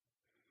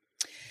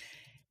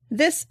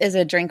This is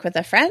A Drink with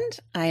a Friend.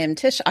 I am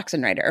Tish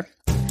Oxenreider.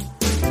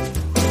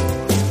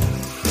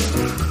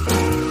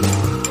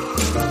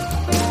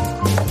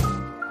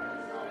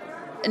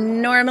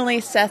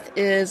 Normally, Seth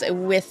is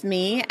with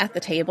me at the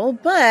table,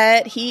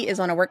 but he is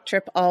on a work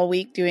trip all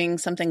week doing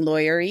something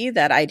lawyery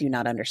that I do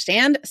not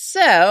understand.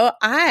 So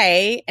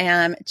I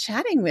am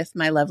chatting with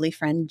my lovely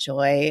friend,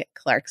 Joy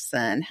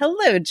Clarkson.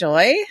 Hello,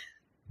 Joy.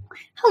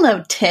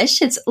 Hello,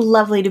 Tish. It's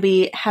lovely to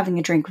be having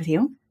a drink with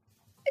you.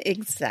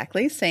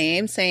 Exactly.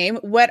 Same.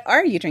 What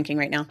are you drinking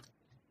right now?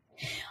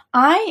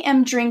 I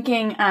am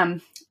drinking,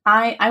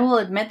 I will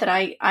admit that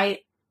I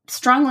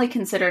strongly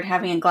considered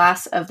having a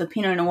glass of the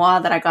Pinot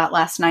Noir that I got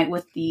last night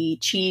with the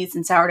cheese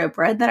and sourdough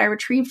bread that I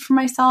retrieved for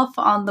myself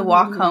on the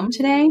walk home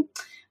today.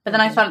 But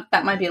then I thought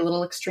that might be a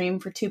little extreme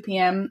for 2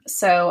 p.m.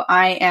 So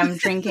I am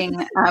drinking,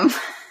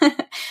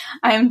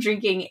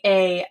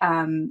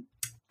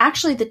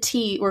 actually the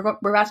tea, we're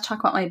about to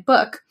talk about my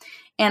book,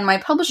 and my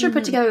publisher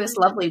put together this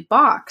lovely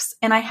box,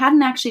 and I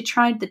hadn't actually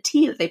tried the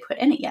tea that they put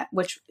in it yet,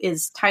 which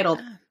is titled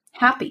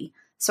Happy.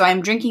 So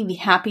I'm drinking the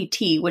Happy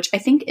tea, which I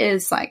think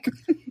is like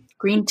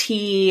green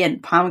tea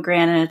and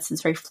pomegranates.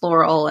 It's very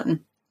floral, nice.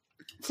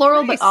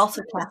 But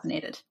also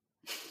caffeinated.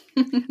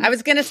 I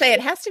was going to say it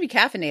has to be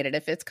caffeinated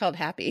if it's called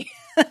Happy,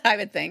 I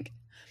would think.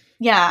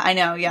 Yeah, I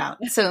know. Yeah.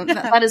 So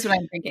that is what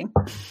I'm drinking.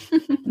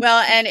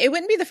 Well, and it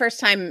wouldn't be the first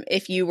time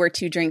if you were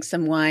to drink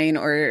some wine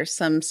or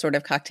some sort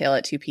of cocktail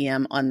at 2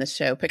 p.m. on the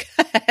show,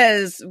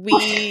 because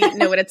we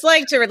know what it's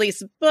like to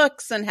release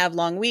books and have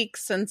long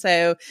weeks. And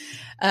so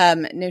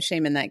no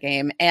shame in that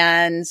game.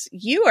 And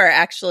you are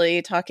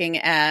actually talking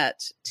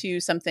to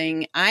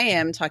something. I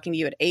am talking to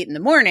you at 8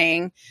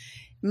 a.m.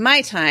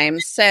 my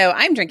time. So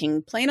I'm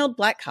drinking plain old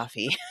black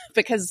coffee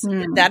because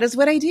that is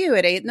what I do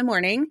at 8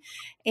 a.m.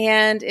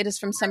 And it is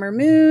from Summer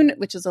Moon,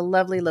 which is a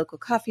lovely local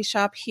coffee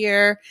shop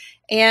here.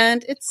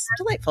 And it's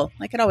delightful,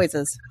 like it always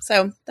is.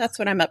 So that's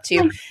what I'm up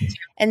to.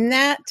 And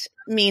that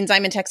means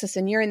I'm in Texas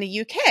and you're in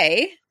the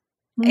UK.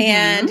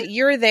 And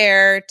you're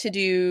there to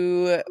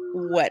do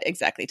what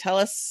exactly? Tell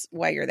us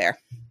why you're there.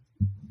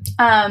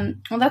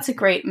 Well, that's a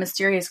great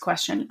mysterious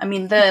question. I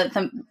mean,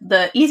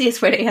 the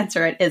easiest way to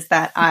answer it is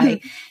that I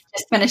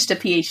just finished a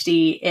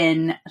PhD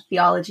in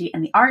theology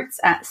and the arts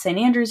at St.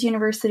 Andrews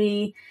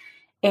University,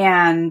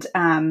 and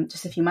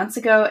just a few months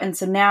ago. And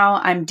so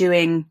now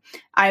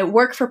I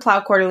work for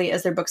Plough Quarterly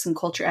as their books and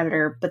culture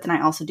editor, but then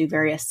I also do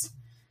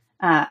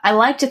I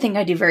like to think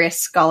I do various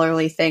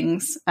scholarly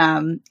things.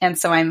 And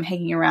so I'm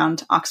hanging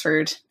around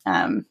Oxford,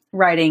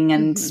 writing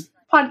and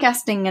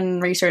podcasting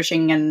and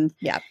researching and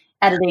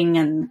editing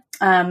and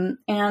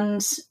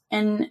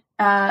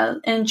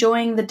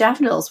enjoying the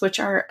daffodils, which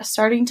are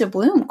starting to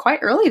bloom quite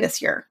early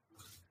this year.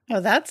 Oh,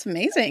 that's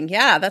amazing.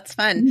 Yeah, that's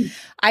fun.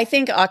 I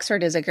think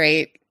Oxford is a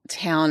great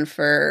town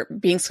for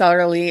being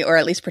scholarly, or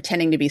at least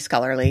pretending to be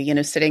scholarly,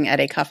 sitting at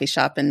a coffee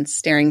shop and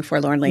staring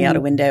forlornly out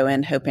a window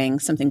and hoping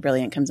something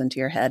brilliant comes into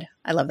your head.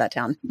 I love that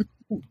town.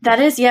 That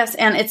is, yes.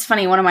 And it's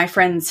funny, one of my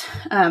friends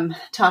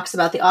talks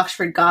about the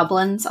Oxford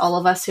goblins, all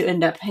of us who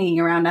end up hanging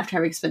around after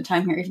having spent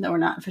time here, even though we're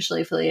not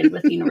officially affiliated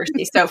with the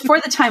university. So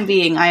for the time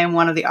being, I am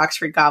one of the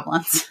Oxford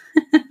goblins.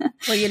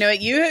 Well,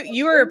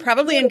 you are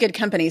probably in good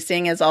company,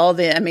 seeing as all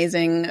the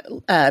amazing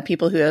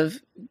people who have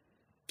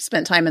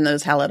spent time in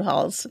those hallowed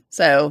halls.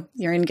 So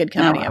you're in good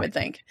company, I would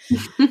think.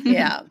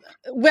 Yeah.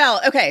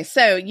 Well, okay.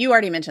 So you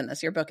already mentioned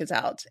this. Your book is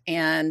out.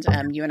 And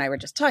you and I were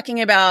just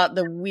talking about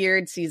the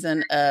weird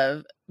season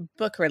of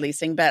book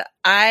releasing. But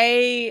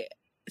I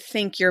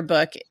think your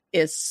book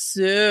is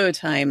so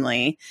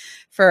timely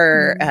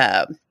for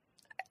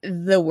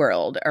the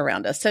world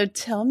around us. So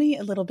tell me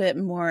a little bit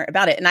more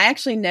about it. And I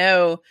actually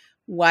know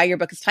why your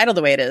book is titled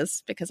the way it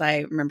is, because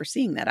I remember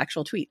seeing that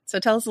actual tweet. So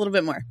tell us a little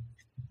bit more.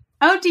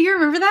 Oh, do you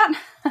remember that?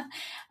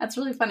 That's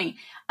really funny.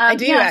 I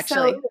do,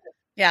 actually.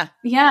 Yeah.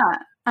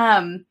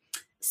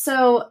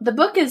 So the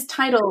book is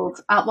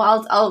titled,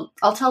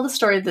 I'll tell the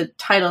story of the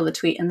title of the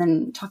tweet and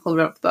then talk a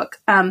little bit about the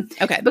book.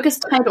 Okay. The book is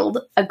titled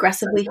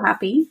Aggressively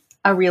Happy,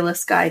 A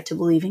Realist's Guide to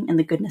Believing in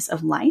the Goodness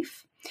of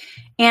Life.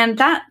 And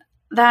that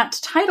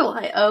title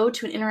I owe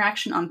to an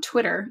interaction on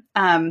Twitter.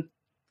 Do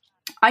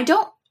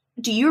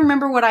you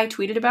remember what I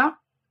tweeted about?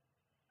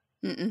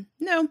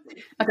 No.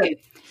 Okay.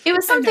 It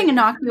was something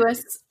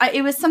innocuous.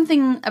 It was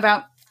something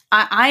about,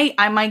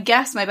 my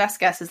best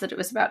guess is that it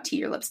was about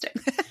tea or lipstick.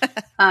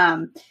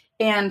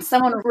 And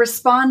someone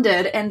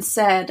responded and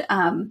said,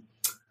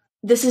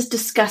 this is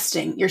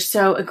disgusting. You're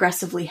so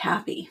aggressively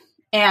happy.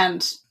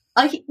 And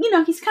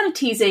he's kind of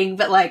teasing,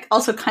 but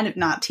also kind of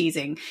not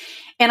teasing.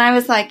 And I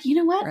was like, you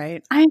know what?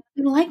 Right. I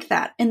like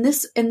that. In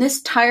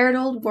this tired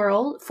old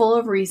world full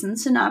of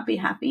reasons to not be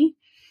happy,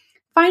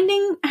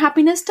 finding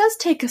happiness does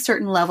take a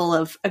certain level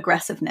of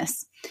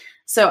aggressiveness.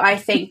 So I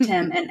thanked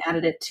him and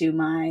added it to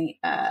my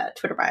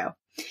Twitter bio.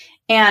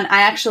 And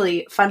I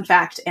actually, fun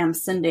fact, am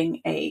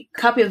sending a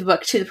copy of the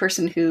book to the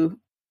person who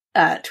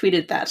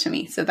tweeted that to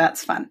me. So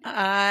that's fun.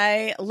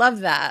 I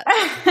love that.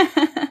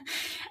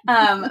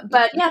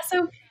 But yeah,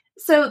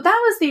 so that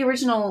was the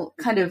original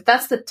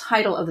that's the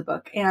title of the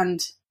book.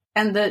 And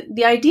and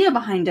the idea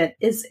behind it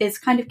is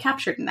kind of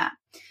captured in that.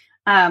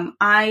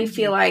 I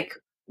feel like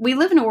we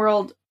live in a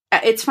world.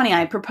 It's funny.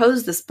 I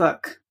proposed this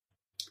book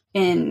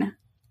in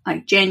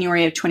like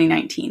January of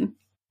 2019.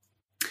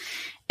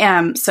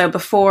 So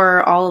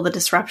before all of the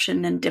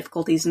disruption and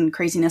difficulties and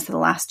craziness of the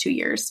last 2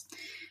 years.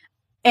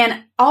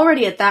 And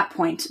already at that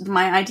point,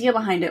 my idea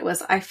behind it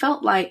was I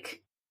felt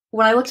like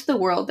when I looked at the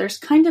world, there's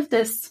kind of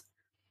this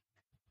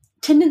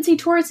tendency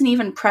towards and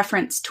even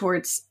preference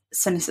towards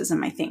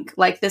cynicism, I think.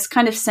 Like this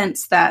kind of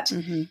sense that,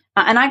 and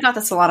I got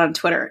this a lot on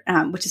Twitter,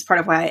 which is part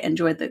of why I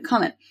enjoyed the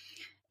comment.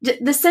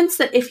 The sense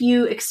that if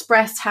you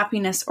express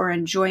happiness or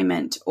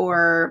enjoyment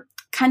or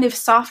kind of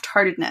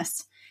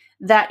soft-heartedness,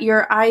 that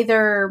you're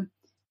either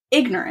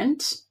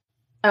ignorant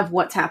of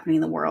what's happening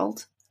in the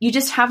world, you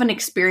just haven't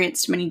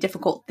experienced many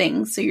difficult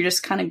things, so you're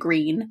just kind of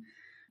green,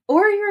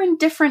 or you're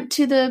indifferent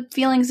to the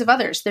feelings of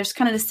others. There's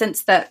kind of the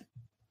sense that,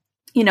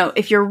 you know,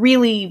 if you're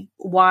really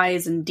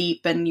wise and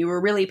deep and you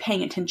were really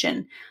paying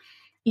attention,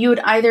 you would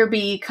either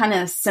be kind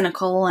of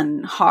cynical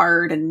and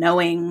hard and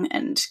knowing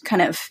and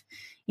kind of,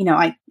 you know,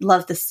 I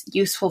love this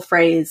useful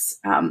phrase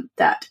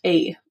that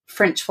a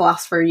French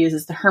philosopher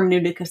uses, the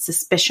hermeneutic of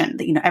suspicion,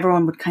 that, you know,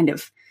 everyone would kind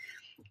of,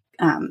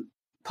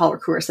 Paul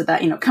Ricoeur said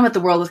that, you know, come at the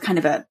world with kind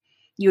of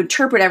you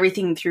interpret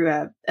everything through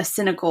a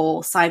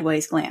cynical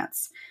sideways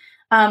glance.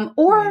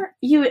 Or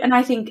you, and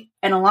I think,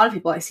 and a lot of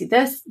people I see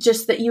this,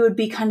 just that you would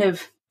be kind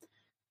of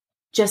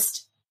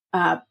just,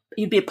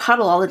 you'd be a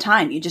puddle all the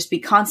time. You'd just be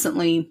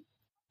constantly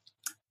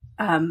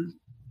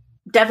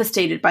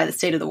devastated by the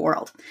state of the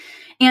world.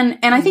 And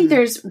I think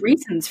there's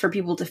reasons for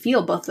people to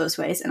feel both those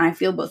ways. And I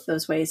feel both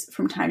those ways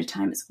from time to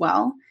time as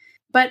well.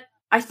 But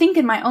I think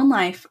in my own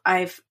life,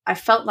 I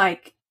felt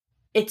like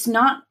it's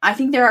not, I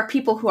think there are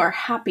people who are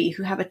happy,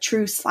 who have a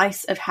true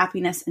slice of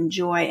happiness and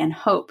joy and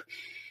hope.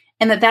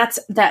 And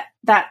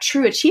that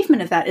true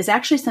achievement of that is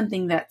actually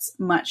something that's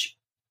much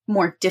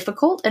more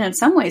difficult and in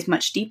some ways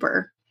much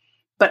deeper,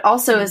 but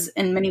also is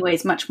in many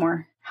ways much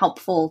more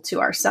helpful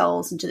to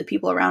ourselves and to the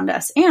people around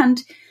us.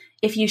 And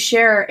if you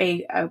share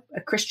a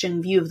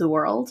Christian view of the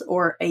world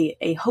or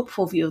a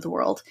hopeful view of the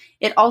world,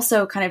 it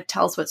also kind of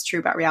tells what's true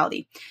about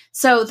reality.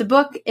 So the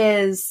book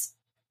is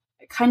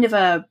kind of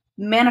a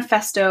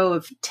manifesto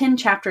of 10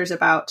 chapters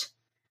about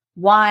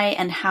why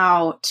and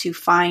how to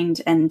find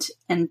and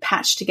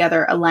patch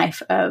together a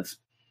life of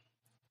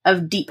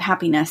deep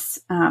happiness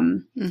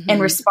in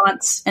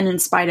response and in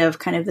spite of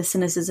kind of the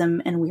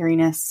cynicism and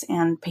weariness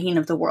and pain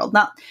of the world.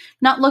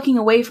 Not looking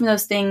away from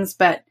those things,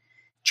 but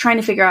trying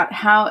to figure out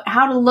how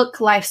to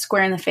look life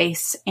square in the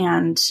face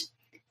and,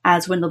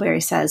 as Wendell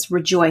says,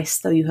 rejoice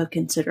though you have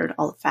considered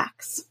all the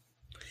facts.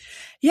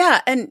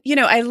 Yeah. And, you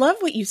know, I love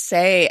what you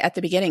say at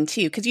the beginning,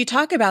 too, because you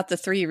talk about the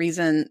 3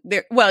 reasons,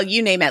 well,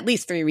 you name at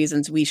least 3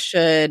 reasons we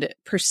should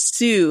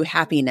pursue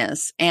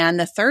happiness. And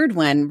the third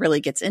one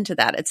really gets into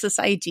that. It's this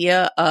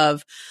idea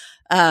of,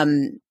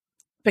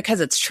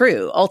 because it's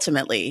true,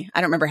 ultimately.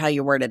 I don't remember how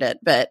you worded it,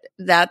 but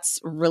that's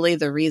really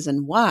the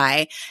reason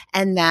why.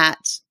 And that,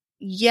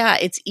 yeah,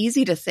 it's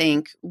easy to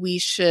think we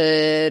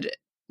should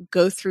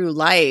go through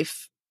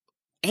life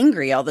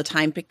angry all the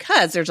time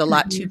because there's a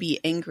lot to be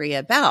angry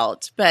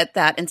about, but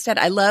that instead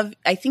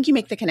I think you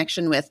make the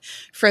connection with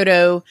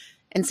Frodo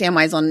and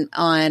Samwise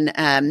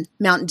on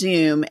Mount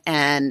Doom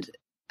and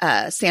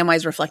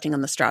Samwise reflecting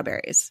on the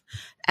strawberries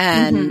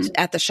and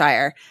at the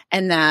Shire,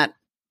 and that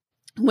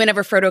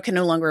whenever Frodo can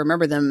no longer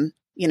remember them,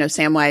 you know,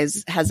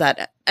 Samwise has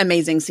that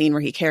amazing scene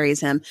where he carries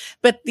him.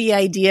 But the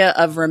idea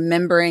of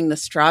remembering the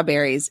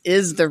strawberries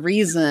is the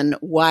reason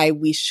why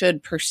we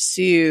should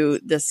pursue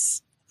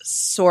this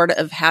sort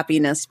of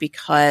happiness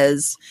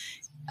because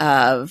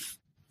of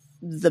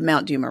the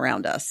Mount Doom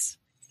around us.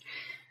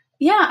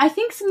 Yeah, I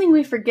think something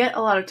we forget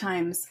a lot of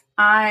times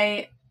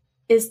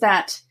is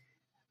that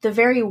the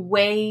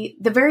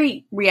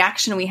very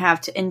reaction we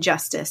have to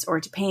injustice or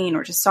to pain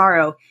or to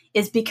sorrow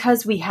is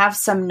because we have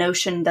some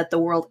notion that the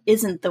world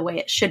isn't the way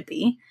it should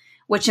be,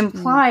 which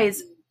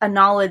implies a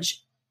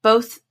knowledge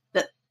both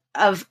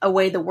of a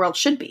way the world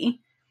should be,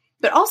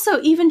 but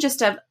also even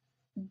just of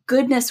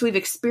goodness we've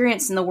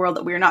experienced in the world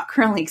that we are not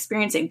currently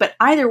experiencing. But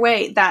either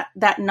way, that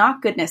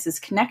not goodness is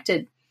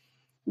connected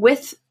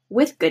with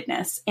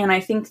goodness. And I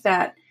think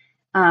that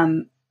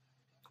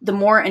the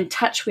more in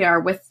touch we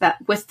are with that,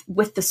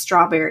 with the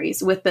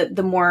strawberries, with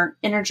the more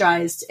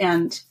energized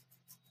and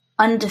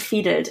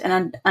undefeated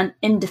and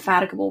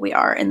indefatigable we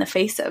are in the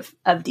face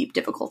of deep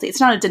difficulty. It's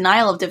not a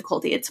denial of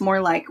difficulty. It's more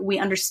like we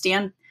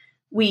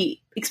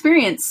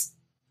experience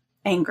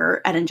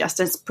anger at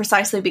injustice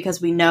precisely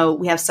because we know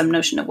we have some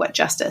notion of what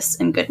justice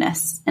and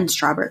goodness and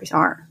strawberries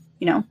are,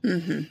 you know?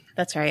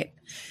 That's right.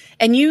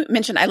 And you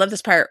mentioned, I love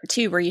this part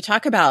too, where you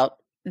talk about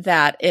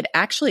that it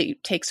actually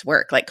takes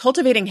work. Like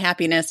cultivating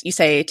happiness, you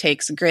say,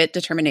 takes grit,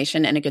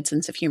 determination, and a good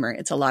sense of humor.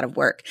 It's a lot of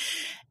work.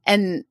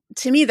 And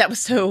to me, that was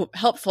so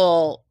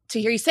helpful to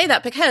hear you say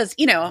that because,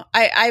 you know,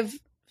 I've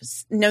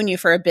known you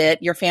for a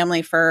bit, your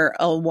family for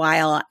a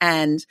while,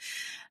 and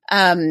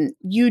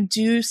you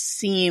do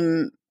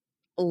seem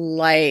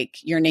like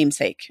your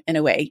namesake in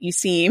a way. You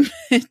seem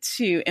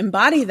to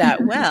embody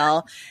that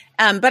well.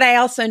 But I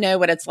also know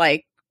what it's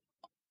like,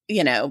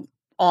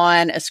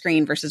 on a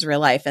screen versus real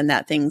life, and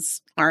that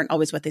things aren't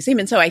always what they seem.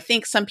 And so I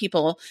think some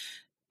people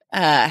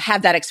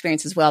have that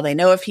experience as well. They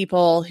know of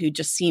people who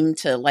just seem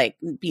to like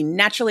be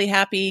naturally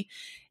happy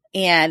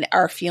and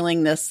are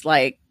feeling this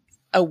like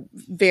a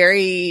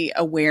very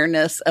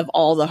awareness of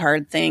all the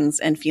hard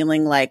things and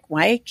feeling like,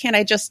 why can't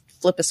I just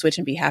flip a switch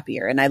and be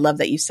happier? And I love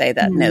that you say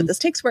that, no, this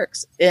takes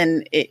works,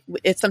 and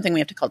it's something we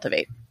have to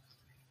cultivate.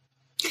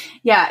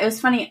 Yeah, it was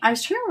funny. I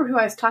was trying to remember who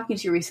I was talking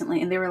to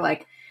recently, and they were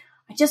like,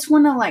 I just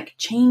want to like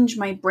change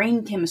my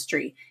brain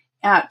chemistry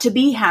to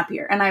be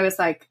happier. And I was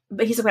like,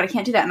 but he's like, but I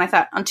can't do that. And I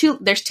thought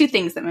there's two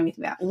things that made me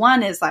think that.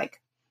 One is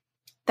like,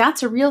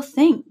 that's a real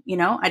thing.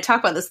 I talk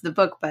about this in the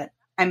book, but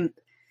I'm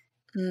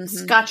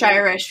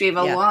Scotch-Irish. We have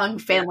a long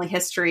family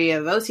history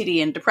of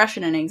OCD and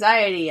depression and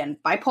anxiety and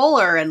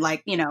bipolar and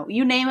like,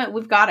 you name it,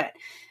 we've got it.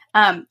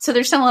 So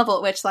there's some level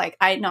at which like,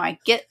 I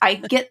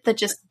get the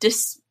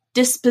just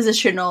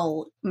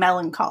dispositional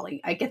melancholy.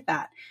 I get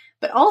that.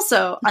 But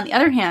also on the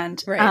other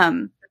hand,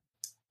 right.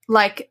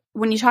 Like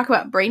when you talk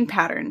about brain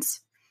patterns,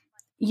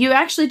 you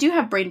actually do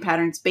have brain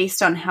patterns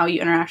based on how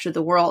you interact with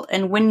the world.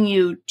 And when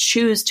you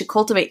choose to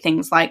cultivate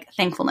things like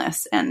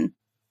thankfulness and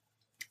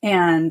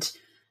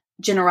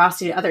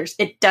generosity to others,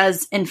 it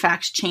does in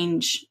fact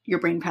change your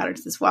brain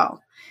patterns as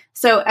well.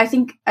 So I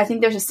think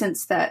there's a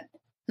sense that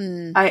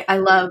I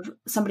love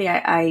somebody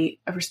I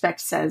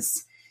respect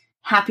says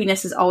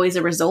happiness is always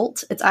a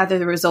result. It's either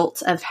the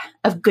result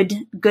of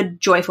good,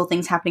 joyful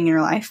things happening in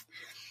your life,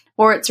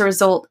 or it's a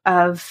result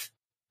of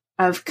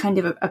kind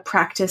of a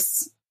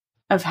practice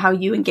of how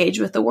you engage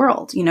with the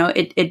world.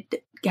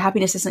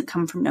 Happiness doesn't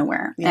come from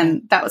nowhere. Yeah.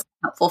 And that was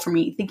helpful for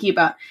me thinking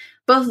about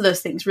both of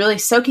those things, really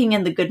soaking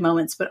in the good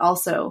moments, but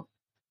also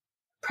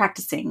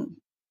practicing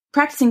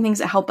things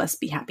that help us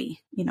be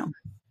happy,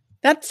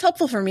 That's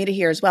helpful for me to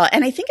hear as well.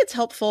 And I think it's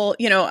helpful,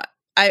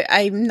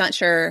 I'm not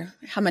sure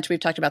how much we've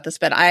talked about this,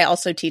 but I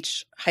also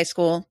teach high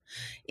school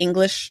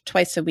English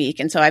twice a week.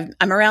 And so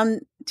I'm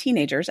around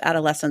teenagers,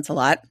 adolescents a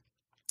lot,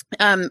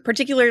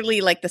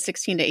 particularly like the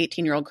 16 to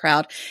 18-year-old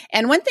crowd.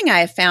 And one thing I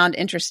have found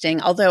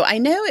interesting, although I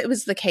know it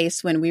was the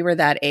case when we were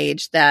that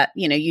age, that,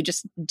 you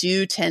just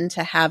do tend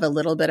to have a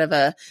little bit of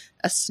a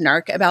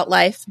snark about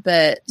life,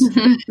 but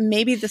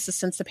maybe this is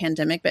since the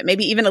pandemic, but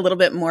maybe even a little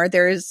bit more.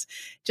 There's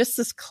just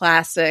this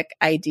classic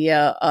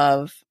idea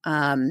of,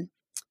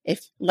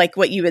 if like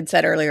what you had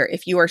said earlier,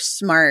 if you are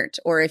smart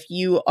or if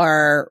you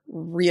are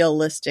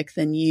realistic,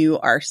 then you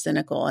are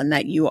cynical, and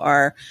that you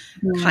are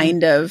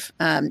kind of,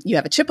 you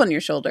have a chip on your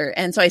shoulder.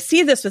 And so I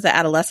see this with the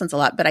adolescents a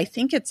lot, but I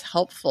think it's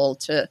helpful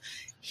to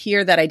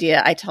hear that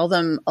idea. I tell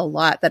them a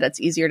lot that it's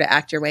easier to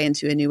act your way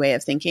into a new way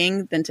of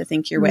thinking than to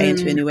think your way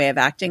into a new way of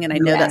acting. And I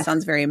know that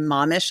sounds very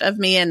momish of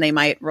me, and they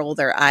might roll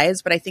their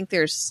eyes, but I think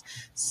there's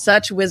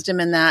such wisdom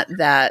in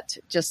that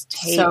just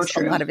takes a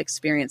lot of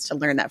experience to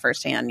learn that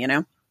firsthand,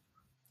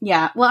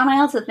 Yeah. Well, and I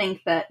also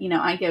think that,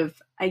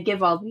 I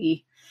give all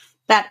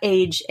that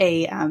age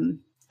a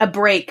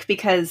break,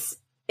 because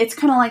it's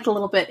kind of like a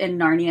little bit in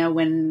Narnia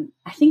when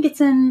I think it's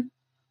in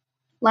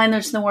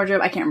Lionel's in the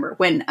Wardrobe. I can't remember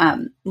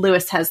when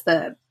Lewis has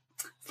the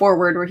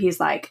foreword where he's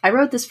like, I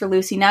wrote this for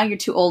Lucy. Now you're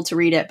too old to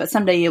read it, but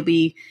someday you'll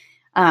be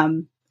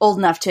old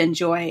enough to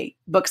enjoy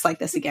books like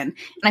this again.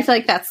 And I feel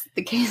like that's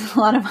the case with a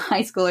lot of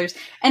high schoolers.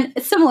 And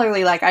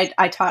similarly, like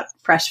I taught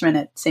freshmen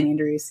at St.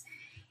 Andrews,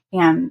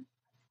 and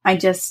I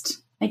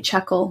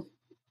chuckle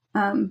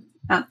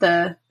at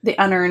the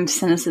unearned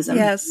cynicism.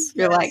 Yes.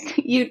 You're like,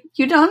 you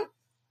don't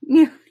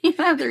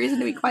have the reason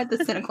to be quite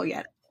this cynical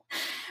yet.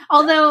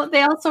 Although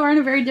they also are in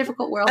a very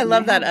difficult world. I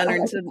love that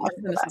unearned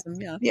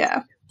cynicism.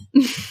 Yeah.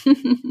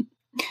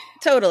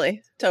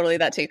 Totally.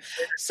 That too.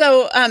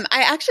 So I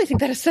actually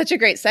think that is such a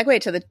great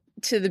segue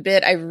to the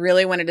bit I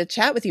really wanted to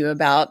chat with you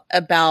about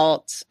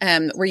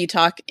where you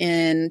talk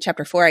in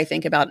chapter 4, I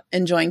think, about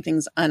enjoying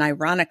things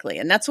unironically.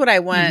 And that's what I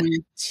want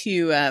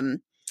to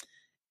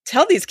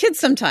tell these kids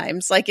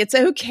sometimes. Like, it's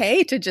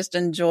okay to just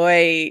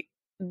enjoy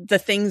the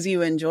things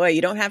you enjoy.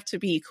 You don't have to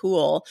be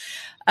cool.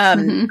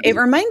 It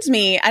reminds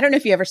me, I don't know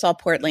if you ever saw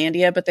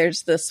Portlandia, but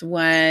there's this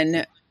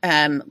one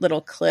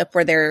little clip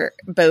where they're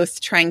both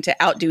trying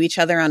to outdo each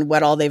other on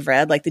what all they've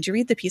read. Like, did you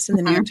read the piece in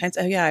the New York Times?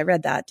 Oh yeah, I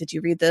read that. Did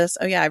you read this?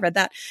 Oh yeah, I read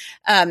that.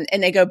 And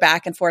they go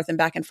back and forth and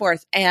back and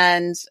forth.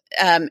 And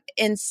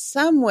in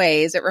some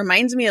ways, it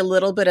reminds me a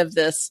little bit of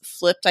this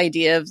flipped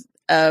idea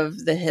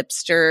of the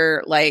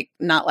hipster, like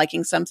not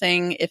liking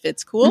something if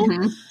it's cool.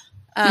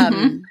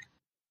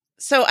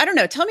 So I don't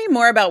know. Tell me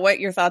more about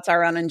what your thoughts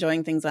are on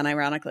enjoying things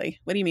unironically.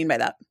 What do you mean by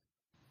that?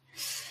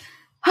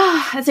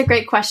 That's a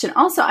great question.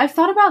 Also, I've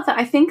thought about that.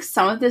 I think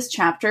some of this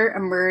chapter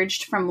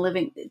emerged from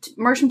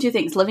two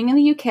things: living in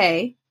the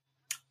UK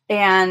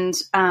and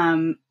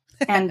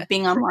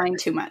being online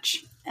too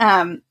much.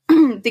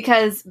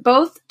 Because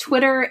both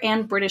Twitter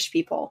and British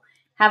people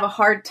have a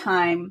hard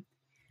time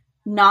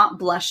not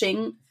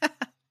blushing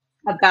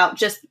about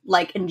just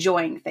like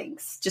enjoying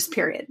things, just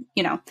period,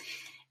 And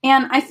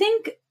I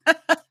think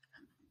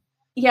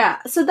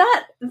Yeah. So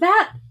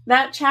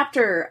that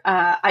chapter,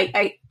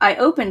 I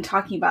opened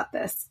talking about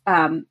this.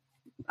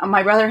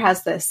 My brother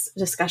has this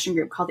discussion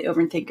group called the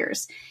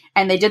Overthinkers,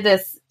 and they did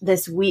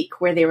this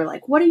week where they were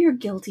like, "What are your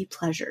guilty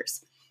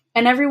pleasures?"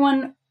 And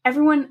everyone,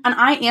 and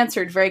I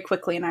answered very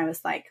quickly, and I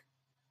was like,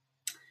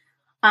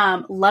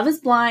 Love is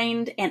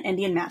Blind and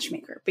Indian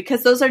Matchmaker,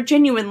 because those are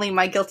genuinely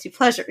my guilty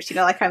pleasures.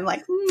 Like I'm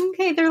like,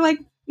 okay, they're like,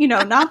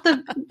 not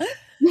the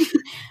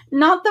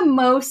not the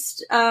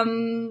most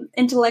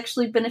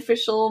intellectually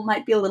beneficial.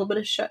 Might be a little bit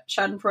of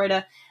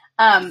Schadenfreude,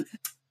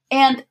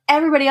 and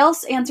everybody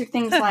else answered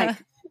things like,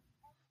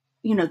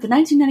 the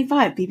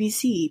 1995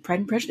 BBC Pride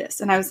and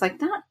Prejudice, and I was like,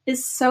 that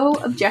is so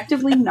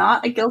objectively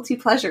not a guilty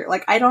pleasure.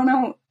 Like I don't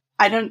know,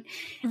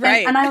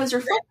 right. And I was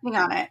reflecting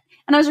on it.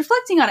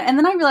 And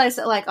then I realized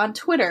that, like, on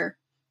Twitter,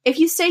 if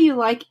you say you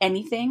like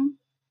anything,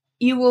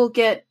 you'll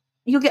get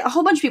a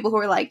whole bunch of people who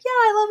are like, yeah,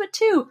 I love it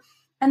too.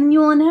 And then you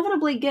will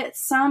inevitably get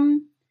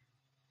some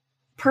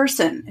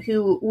person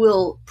who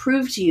will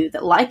prove to you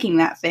that liking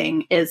that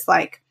thing is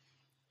like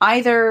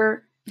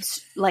either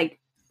like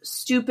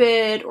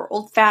stupid or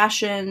old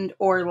fashioned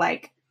or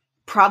like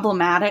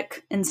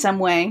problematic in some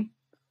way.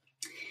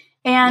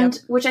 And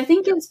which I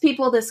think gives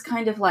people this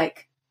kind of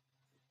like,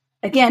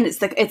 again, it's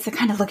the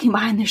kind of looking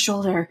behind their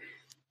shoulder,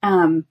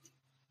 a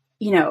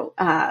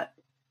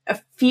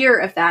fear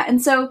of that.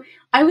 And so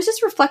I was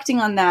just reflecting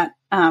on that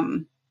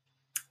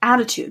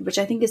attitude, which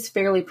I think is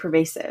fairly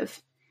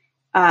pervasive,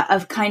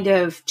 of kind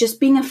of just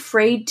being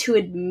afraid to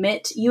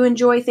admit you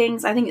enjoy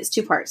things. I think it's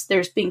two parts.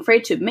 There's being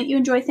afraid to admit you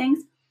enjoy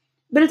things,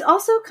 but it's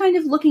also kind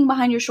of looking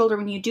behind your shoulder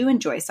when you do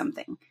enjoy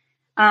something.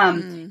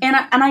 And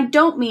I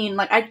don't mean,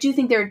 like, I do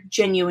think there are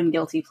genuine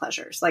guilty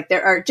pleasures. Like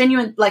there are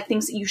genuine, like,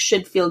 things that you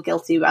should feel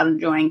guilty about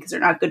enjoying because they're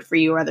not good for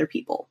you or other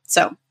people.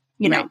 So,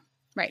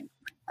 right.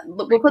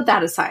 We'll put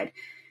that aside.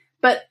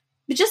 But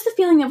just the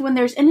feeling of when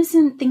there's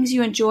innocent things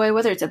you enjoy,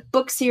 whether it's a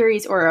book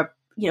series or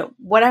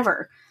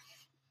whatever,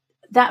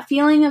 that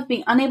feeling of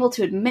being unable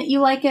to admit you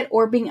like it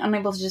or being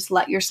unable to just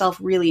let yourself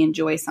really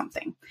enjoy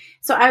something.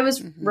 So I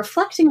was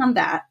reflecting on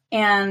that.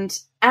 And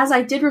as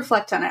I did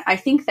reflect on it, I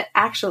think that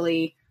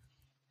actually,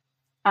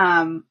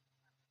 the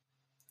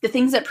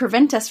things that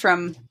prevent us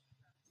from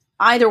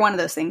either one of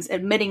those things,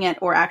 admitting it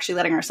or actually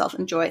letting ourselves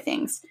enjoy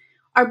things,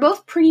 are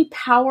both pretty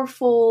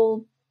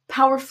powerfully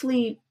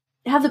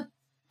have the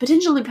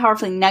potential to be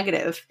powerfully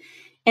negative,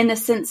 in the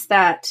sense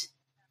that,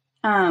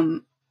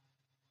 well,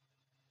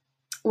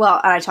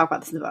 I talk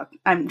about this in the book.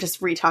 I'm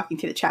just re-talking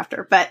through the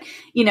chapter, but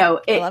I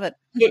love it.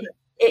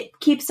 It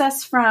keeps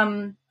us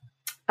from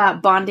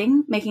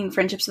bonding, making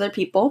friendships with other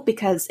people,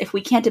 because if we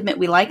can't admit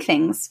we like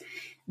things,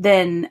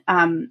 then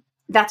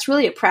that's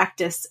really a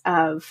practice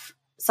of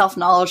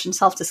self-knowledge and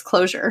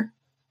self-disclosure,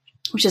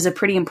 which is a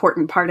pretty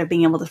important part of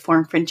being able to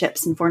form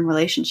friendships and form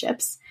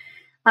relationships.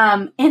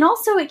 And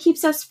also it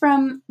keeps us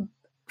from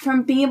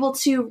being able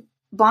to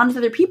bond with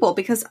other people,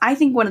 because I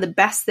think one of the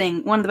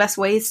best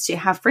ways to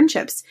have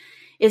friendships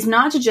is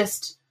not to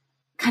just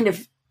kind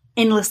of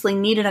endlessly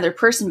need another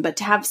person, but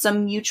to have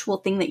some mutual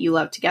thing that you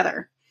love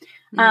together.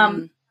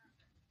 But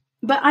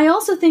I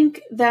also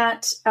think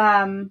that,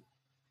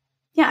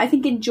 I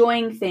think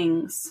enjoying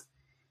things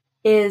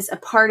is a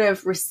part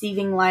of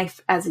receiving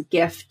life as a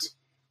gift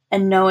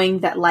and knowing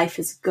that life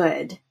is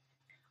good.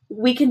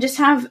 We can just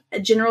have a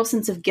general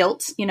sense of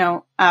guilt,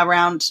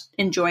 around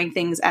enjoying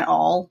things at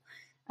all.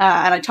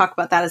 And I talk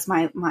about that as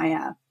my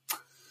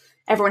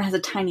everyone has a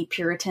tiny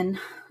Puritan.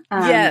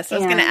 Yes, I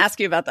was going to ask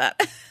you about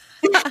that.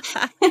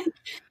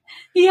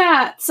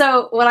 Yeah.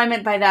 So what I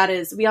meant by that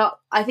is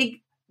I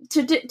think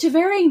to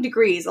varying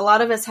degrees, a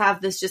lot of us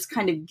have this just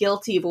kind of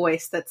guilty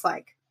voice that's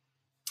like,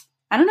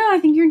 I don't know, I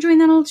think you're enjoying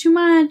that a little too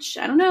much.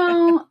 I don't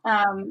know.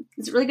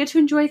 Is it really good to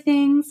enjoy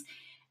things?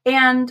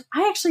 And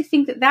I actually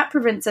think that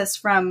prevents us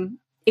from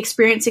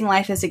experiencing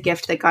life as a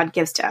gift that God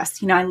gives to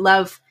us. I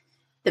love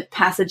the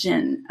passage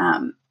in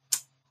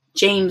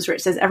James where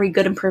it says, every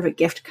good and perfect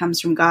gift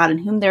comes from God, in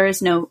whom there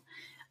is no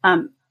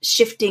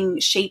shifting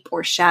shape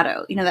or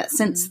shadow. That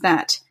sense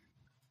that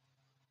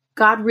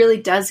God really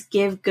does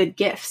give good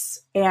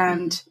gifts.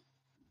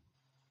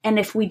 And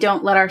if we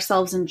don't let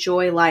ourselves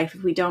enjoy life,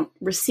 if we don't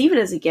receive it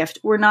as a gift,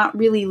 we're not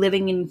really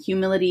living in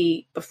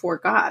humility before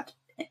God.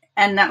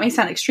 And that may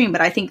sound extreme,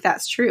 but I think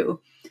that's true.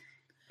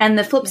 And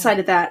the flip side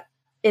of that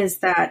is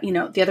that,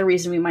 the other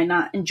reason we might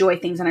not enjoy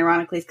things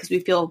unironically is because we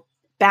feel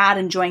bad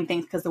enjoying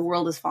things because the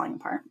world is falling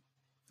apart.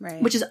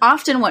 Right. Which is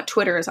often what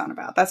Twitter is on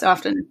about. That's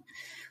often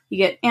you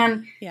get.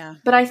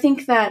 But I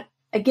think that,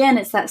 again,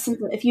 it's that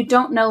simple. If you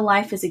don't know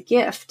life as a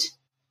gift,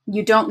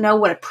 you don't know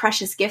what a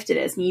precious gift it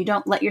is, and you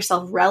don't let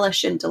yourself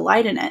relish and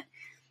delight in it,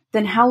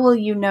 then how will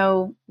you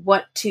know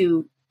what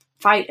to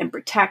fight and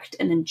protect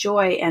and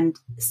enjoy and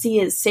see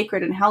as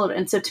sacred and hallowed?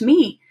 And so to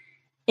me,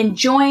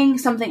 enjoying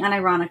something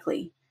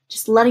unironically,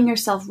 just letting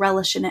yourself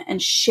relish in it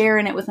and share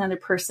in it with another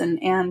person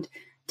and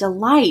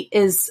delight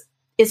is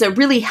a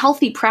really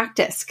healthy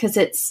practice, because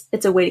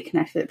it's a way to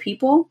connect with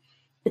people.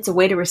 It's a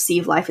way to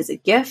receive life as a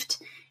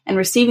gift, and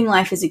receiving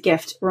life as a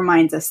gift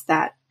reminds us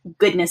that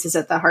goodness is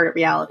at the heart of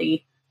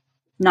reality,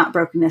 not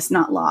brokenness,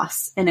 not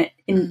loss. And it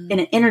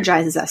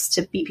energizes us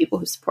to be people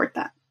who support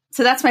that.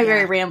 So that's my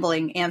very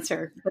rambling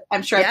answer. But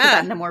I'm sure I put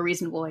that in a more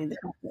reasonable way in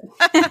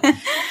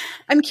the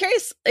I'm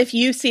curious if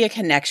you see a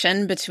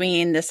connection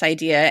between this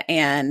idea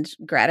and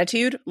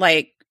gratitude.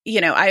 Like,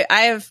 I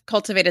have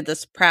cultivated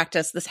this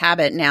practice, this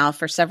habit now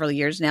for several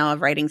years now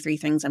of writing 3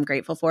 things I'm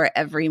grateful for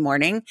every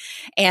morning.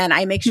 And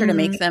I make sure to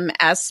make them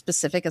as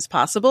specific as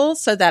possible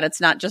so that it's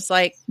not just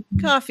like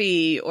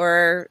coffee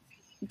or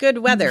good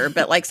weather,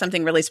 but like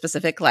something really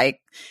specific,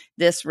 like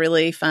this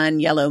really fun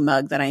yellow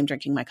mug that I'm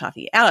drinking my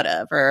coffee out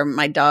of, or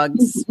my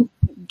dog's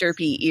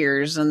derpy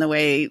ears and the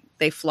way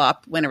they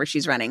flop whenever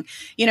she's running.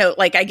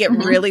 Like I get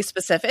really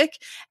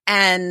specific,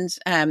 and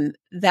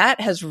that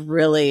has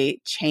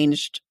really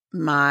changed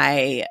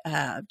my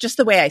just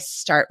the way I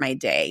start my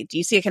day. Do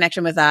you see a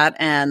connection with that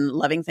and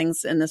loving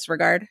things in this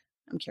regard?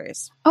 I'm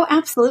curious. Oh,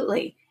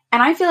 absolutely.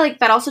 And I feel like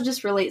that also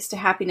just relates to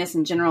happiness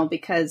in general,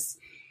 because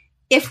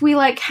if we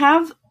like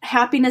have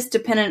happiness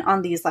dependent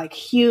on these like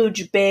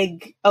huge,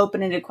 big,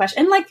 open-ended questions,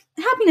 and like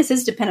happiness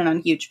is dependent on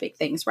huge, big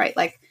things, right?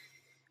 Like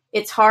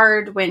it's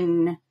hard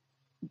when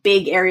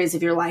big areas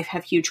of your life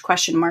have huge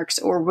question marks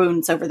or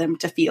wounds over them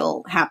to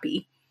feel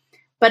happy.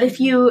 But if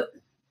you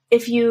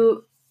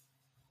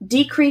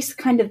decrease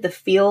kind of the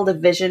field of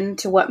vision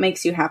to what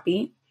makes you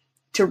happy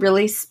to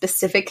really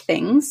specific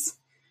things,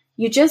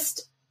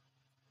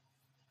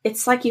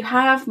 it's like you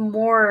have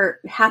more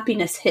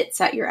happiness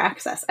hits at your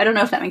access. I don't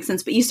know if that makes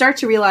sense, but you start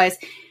to realize,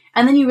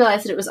 and then you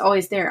realize that it was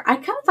always there. I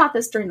kind of thought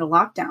this during the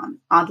lockdown,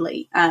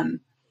 oddly,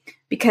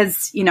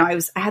 because,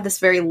 I had this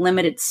very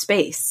limited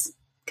space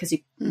because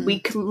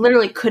we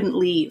literally couldn't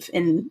leave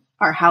in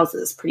our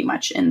houses pretty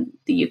much in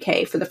the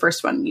UK for the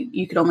first one.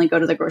 You could only go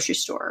to the grocery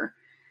store.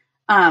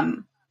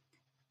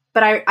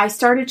 But I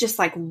started just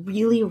like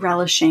really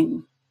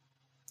relishing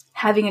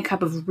having a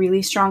cup of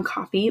really strong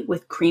coffee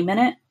with cream in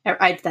it.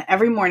 I did that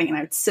every morning, and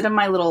I would sit on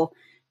my little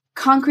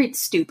concrete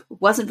stoop. It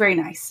wasn't very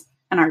nice.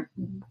 And our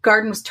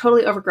garden was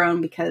totally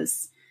overgrown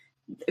because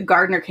a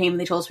gardener came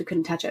and they told us we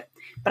couldn't touch it.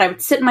 But I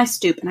would sit in my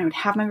stoop and I would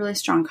have my really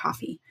strong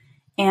coffee.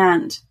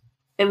 And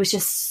it was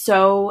just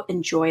so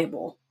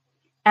enjoyable.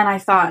 And I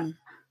thought,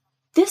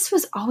 this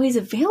was always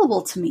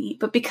available to me.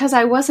 But because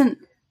I wasn't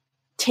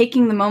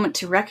taking the moment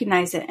to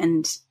recognize it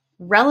and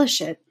relish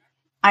it,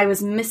 I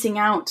was missing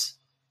out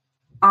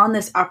on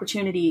this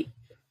opportunity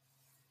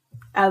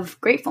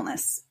of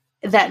gratefulness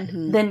that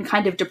then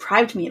kind of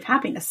deprived me of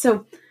happiness.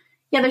 So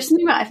yeah, there's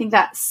something about, I think,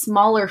 that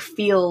smaller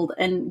field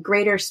and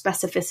greater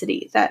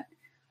specificity that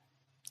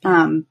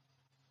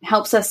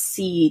helps us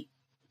see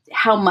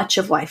how much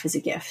of life is a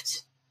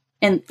gift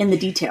in the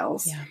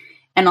details. Yeah.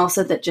 And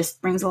also that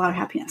just brings a lot of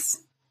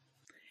happiness.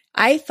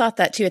 I thought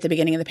that too at the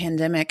beginning of the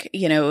pandemic.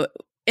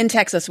 In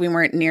Texas, we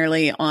weren't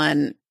nearly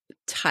on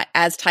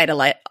as tight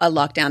a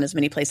lockdown as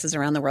many places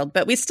around the world,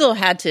 but we still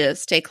had to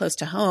stay close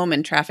to home,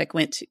 and traffic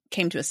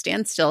came to a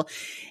standstill.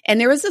 And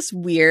there was this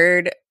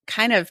weird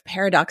kind of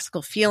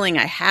paradoxical feeling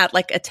I had,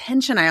 like a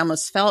tension I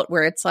almost felt,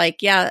 where it's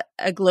like, yeah,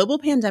 a global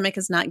pandemic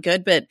is not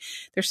good, but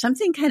there's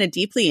something kind of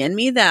deeply in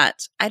me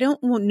that I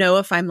don't know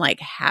if I'm like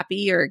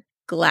happy or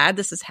glad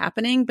this is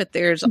happening, but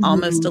there's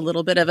almost a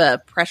little bit of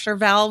a pressure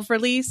valve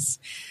release.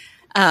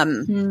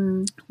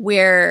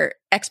 Where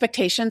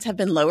expectations have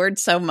been lowered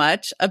so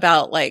much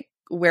about like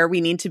where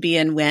we need to be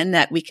and when,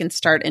 that we can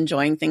start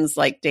enjoying things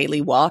like daily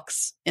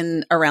walks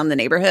around the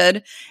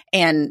neighborhood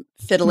and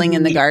fiddling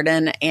in the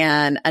garden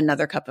and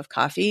another cup of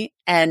coffee.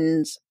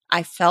 And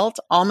I felt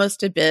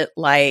almost a bit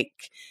like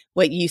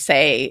what you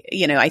say,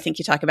 I think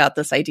you talk about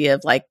this idea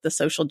of like the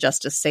social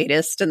justice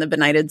sadist and the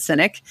benighted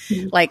cynic.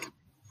 Like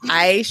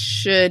I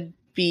should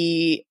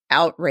be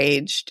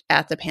outraged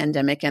at the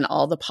pandemic and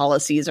all the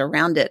policies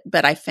around it,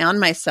 but I found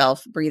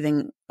myself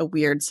breathing a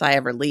weird sigh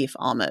of relief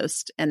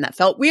almost, and that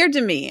felt weird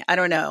to me. I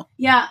don't know.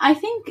 Yeah, I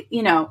think,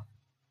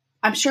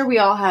 I'm sure we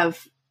all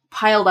have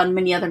piled on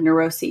many other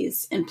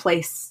neuroses in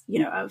place,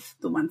 of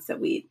the ones that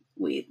we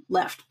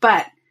left.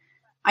 But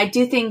I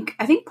think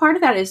part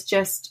of that is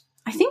just,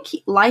 I think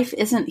life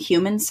isn't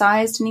human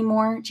sized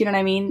anymore. Do you know what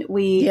I mean?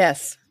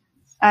 Yes.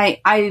 I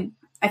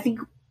think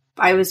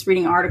I was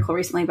reading an article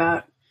recently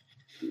about,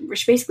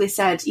 which basically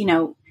said,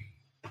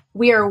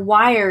 we are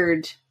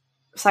wired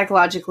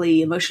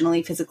psychologically,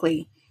 emotionally,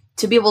 physically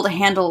to be able to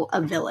handle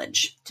a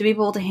village, to be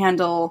able to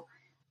handle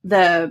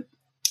the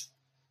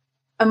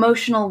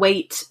emotional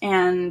weight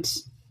and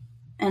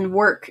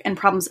work and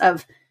problems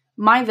of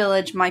my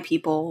village, my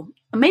people,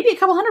 maybe a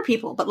couple hundred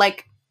people, but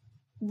like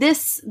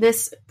this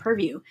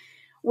purview.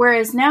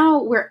 Whereas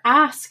now we're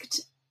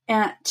asked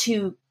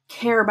to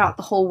care about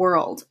the whole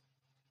world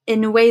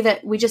in a way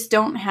that we just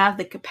don't have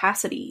the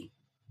capacity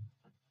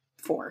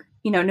for,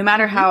 no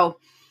matter how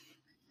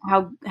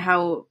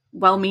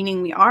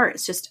well-meaning we are,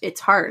 it's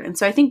hard. And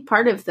so I think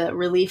part of the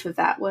relief of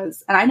that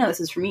was, and I know this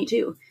is for me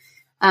too,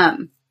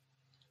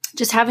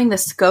 just having the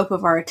scope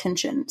of our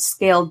attention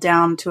scaled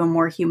down to a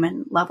more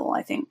human level,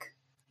 I think.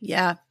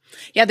 Yeah.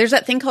 Yeah. There's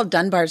that thing called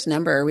Dunbar's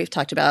number. We've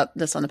talked about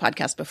this on the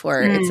podcast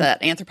before. It's an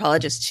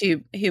anthropologist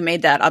who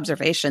made that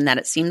observation that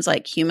it seems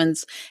like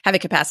humans have a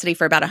capacity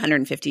for about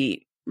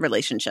 150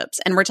 relationships.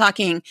 And we're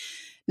talking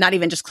not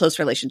even just close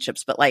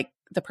relationships, but like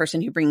the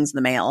person who brings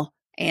the mail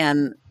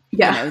and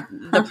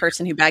the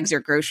person who bags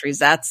your groceries,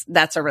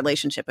 that's a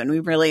relationship. And we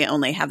really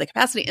only have the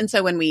capacity. And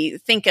so when we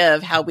think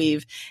of how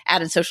we've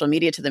added social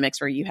media to the mix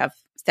where you have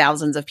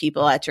thousands of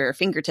people at your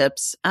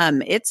fingertips,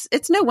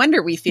 it's no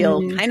wonder we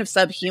feel kind of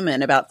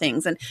subhuman about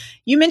things. And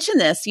you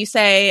mentioned this, you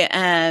say,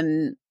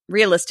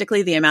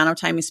 realistically, the amount of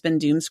time we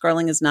spend doom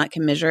scrolling is not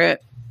commensurate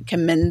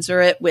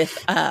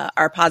with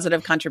our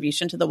positive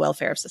contribution to the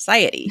welfare of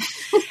society.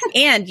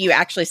 And you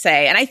actually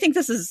say, and I think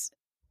this is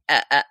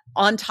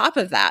on top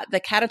of that, the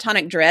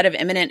catatonic dread of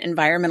imminent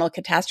environmental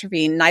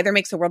catastrophe neither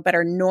makes the world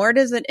better, nor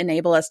does it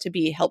enable us to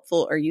be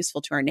helpful or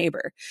useful to our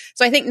neighbor.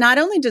 So I think not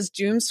only does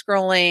doom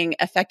scrolling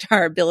affect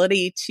our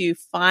ability to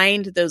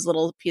find those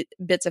little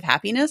bits of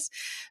happiness,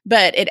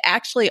 but it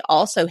actually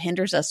also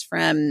hinders us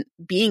from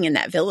being in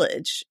that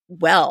village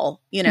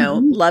well,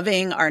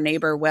 loving our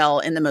neighbor well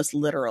in the most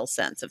literal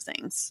sense of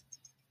things.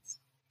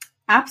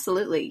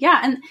 Absolutely.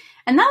 Yeah. And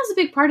that was a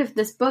big part of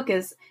this book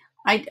is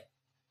I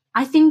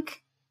think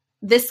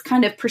this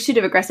kind of pursuit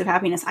of aggressive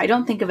happiness, I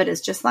don't think of it as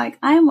just like,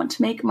 I want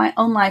to make my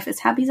own life as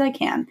happy as I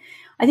can.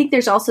 I think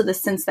there's also the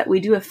sense that we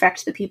do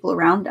affect the people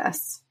around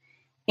us,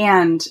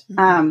 and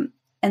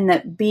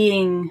that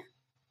being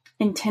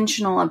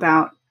intentional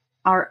about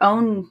our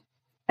own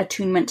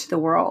attunement to the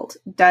world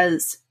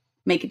does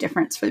make a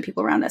difference for the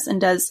people around us and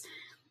does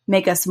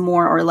make us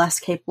more or less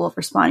capable of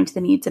responding to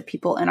the needs of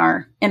people in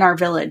our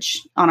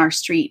village, on our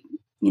street,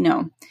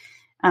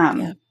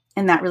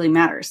 and that really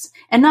matters.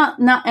 And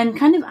and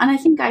I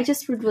think I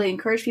just would really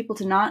encourage people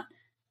to not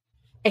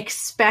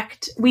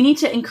expect, we need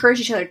to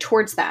encourage each other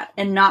towards that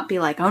and not be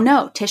like, oh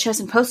no, Tish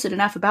hasn't posted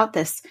enough about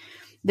this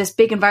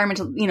big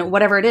environmental,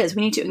 whatever it is.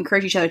 We need to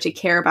encourage each other to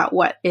care about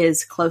what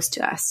is close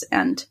to us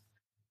and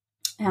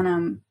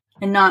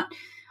not,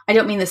 I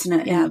don't mean this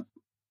in a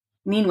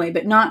mean way,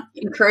 but not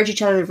encourage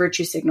each other to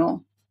virtue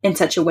signal in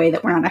such a way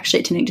that we're not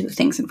actually attending to the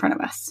things in front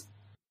of us.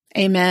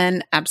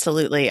 Amen.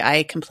 Absolutely.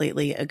 I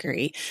completely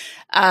agree.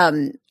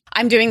 I'm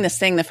doing this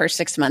thing the first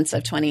 6 months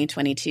of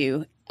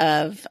 2022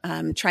 of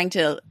trying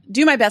to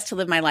do my best to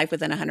live my life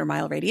within a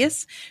 100-mile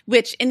radius,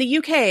 which in the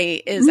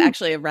UK is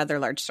actually a rather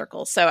large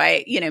circle. So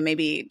I,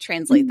 maybe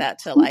translate that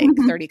to like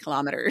 30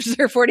 kilometers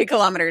or 40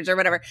 kilometers or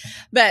whatever.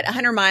 But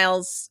 100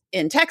 miles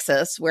in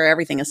Texas, where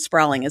everything is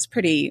sprawling, is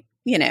pretty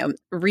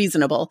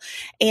reasonable.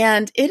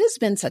 And it has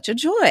been such a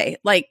joy.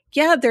 Like,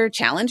 yeah, there are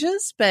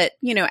challenges, but,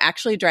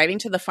 actually driving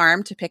to the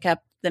farm to pick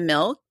up the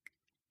milk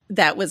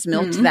that was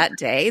milked that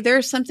day,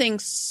 there's something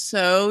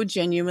so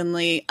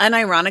genuinely,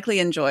 unironically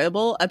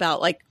enjoyable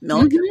about like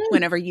milk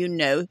whenever you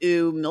know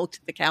who milked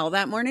the cow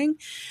that morning.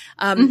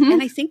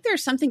 And I think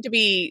there's something to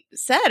be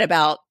said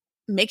about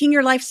making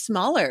your life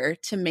smaller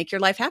to make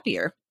your life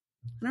happier.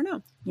 I don't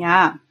know.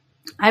 Yeah,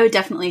 I would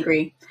definitely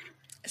agree.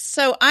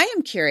 So I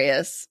am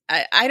curious.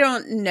 I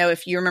don't know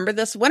if you remember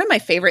this. One of my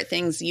favorite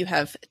things you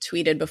have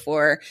tweeted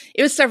before,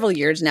 it was several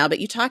years now, but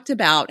you talked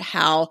about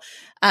how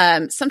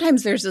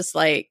sometimes there's this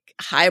like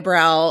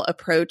highbrow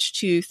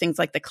approach to things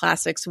like the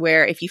classics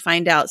where if you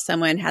find out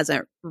someone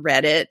hasn't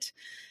read it,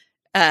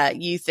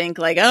 you think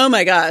like, oh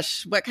my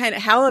gosh,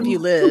 how have you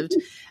lived?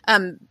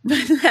 But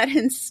that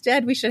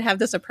instead we should have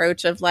this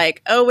approach of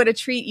like, oh, what a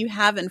treat you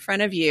have in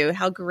front of you.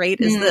 How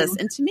great is this?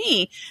 And to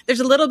me, there's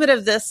a little bit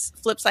of this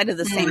flip side of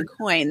the same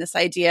coin, this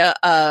idea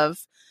of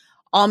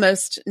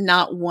almost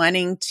not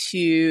wanting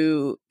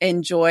to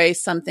enjoy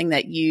something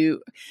that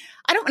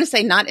I don't want to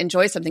say not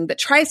enjoy something, but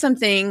try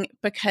something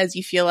because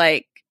you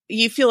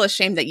feel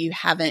ashamed that you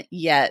haven't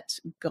yet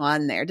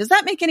gone there. Does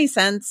that make any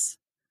sense?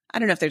 I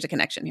don't know if there's a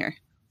connection here.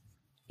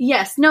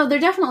 Yes, no, there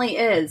definitely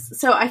is.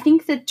 So I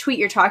think the tweet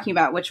you're talking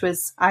about, which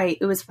was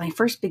it was my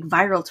first big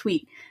viral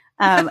tweet,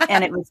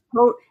 and it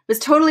was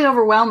totally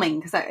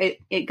overwhelming because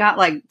it got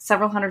like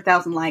several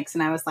 100,000 likes,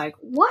 and I was like,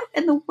 "What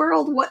in the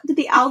world? What did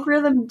the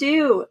algorithm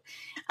do?"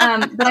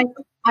 But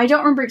I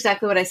don't remember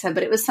exactly what I said,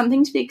 but it was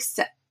something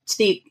to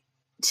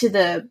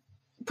the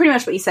pretty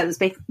much what you said was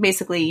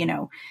basically,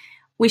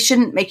 we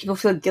shouldn't make people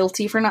feel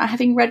guilty for not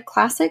having read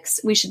classics.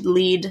 We should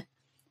lead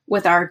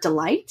with our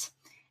delight.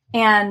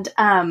 And,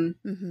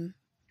 and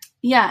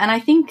I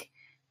think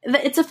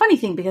it's a funny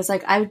thing because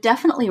like, I've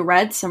definitely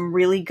read some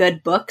really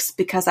good books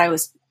because I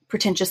was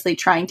pretentiously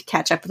trying to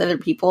catch up with other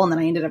people. And then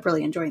I ended up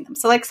really enjoying them.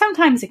 So like,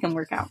 sometimes it can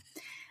work out.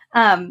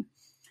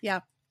 Yeah,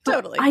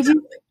 totally.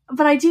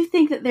 But I do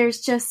think that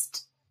there's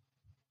just,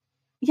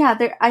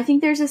 I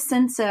think there's a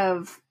sense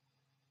of,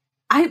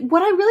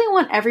 what I really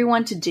want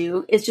everyone to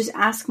do is just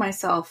ask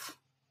myself,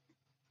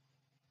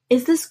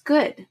 is this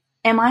good?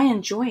 Am I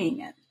enjoying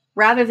it?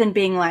 Rather than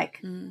being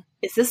like,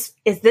 is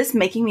this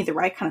making me the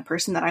right kind of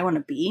person that I want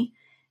to be?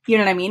 You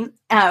know what I mean?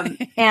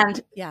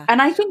 And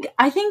I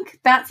think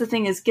that's the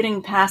thing, is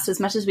getting past as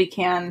much as we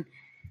can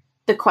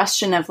the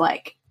question of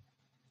like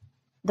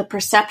the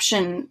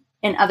perception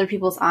in other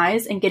people's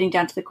eyes and getting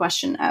down to the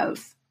question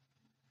of,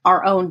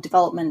 our own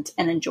development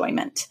and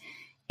enjoyment.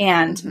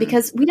 And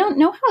because we don't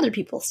know how other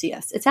people see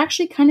us, it's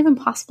actually kind of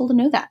impossible to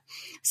know that.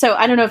 So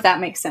I don't know if that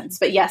makes sense,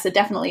 but yes, it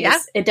definitely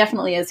is. It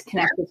definitely is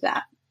connected to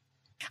that.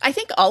 I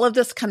think all of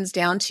this comes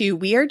down to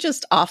we are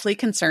just awfully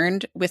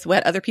concerned with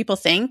what other people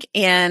think.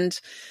 And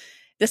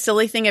the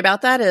silly thing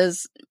about that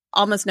is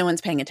almost no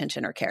one's paying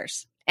attention or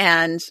cares.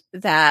 And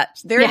that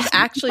there is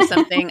actually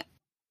something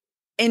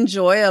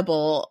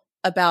enjoyable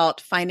about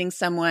finding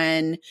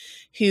someone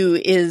who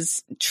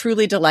is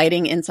truly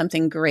delighting in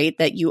something great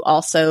that you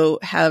also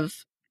have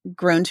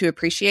grown to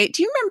appreciate.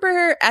 Do you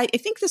remember, I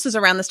think this was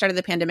around the start of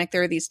the pandemic, there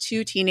were these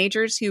two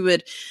teenagers who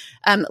would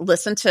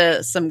listen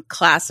to some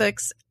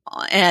classics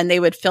and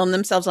they would film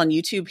themselves on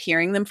YouTube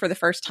hearing them for the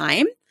first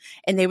time.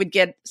 And they would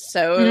get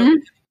so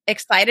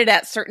excited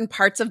at certain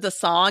parts of the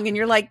song. And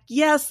you're like,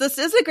 yes, this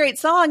is a great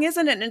song,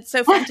 isn't it? And it's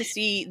so fun to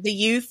see the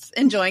youth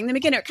enjoying them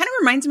again. It kind of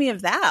reminds me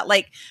of that.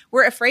 Like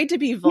we're afraid to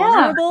be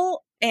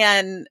vulnerable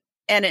and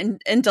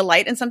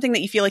delight in something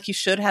that you feel like you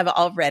should have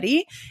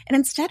already. And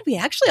instead, we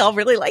actually all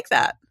really like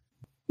that.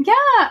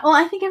 Yeah. Well,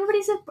 I think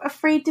everybody's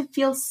afraid to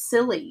feel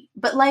silly,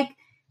 but like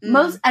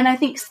and I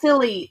think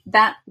silly,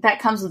 that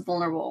comes with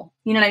vulnerable.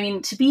 You know what I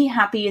mean? To be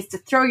happy is to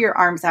throw your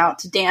arms out,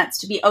 to dance,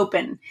 to be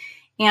open.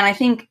 And I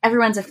think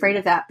everyone's afraid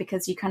of that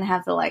because you kind of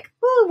have the like,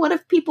 oh, what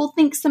if people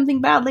think something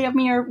badly of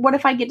me? Or what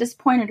if I get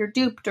disappointed or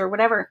duped or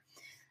whatever?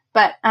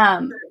 But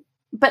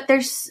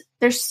there's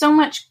so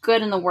much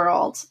good in the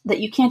world that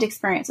you can't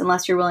experience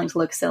unless you're willing to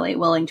look silly,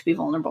 willing to be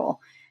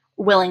vulnerable,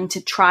 willing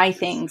to try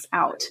things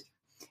out.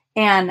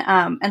 And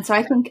so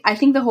I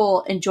think the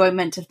whole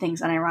enjoyment of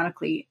things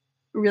unironically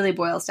really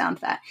boils down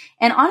to that.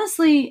 And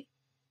honestly,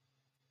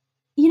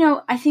 you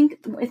know, I think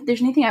if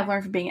there's anything I've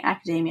learned from being in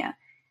academia,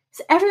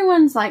 so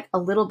everyone's like a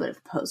little bit of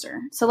a poser.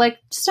 So like,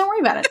 just don't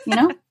worry about it, you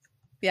know?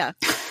 Yeah.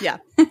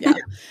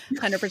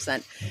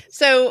 100%.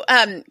 So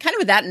kind of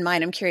with that in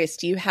mind, I'm curious,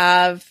 do you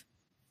have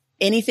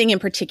anything in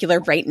particular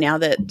right now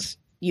that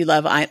you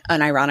love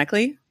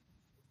unironically?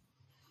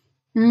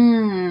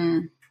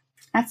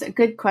 That's a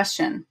good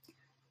question.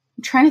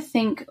 I'm trying to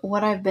think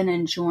what I've been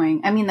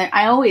enjoying. I mean,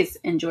 I always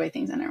enjoy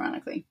things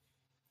unironically.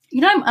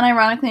 You know what I'm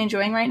unironically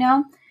enjoying right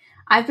now?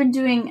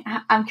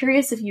 I'm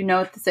curious if you know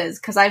what this is,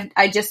 because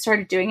I just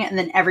started doing it and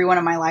then everyone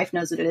in my life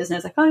knows what it is. And I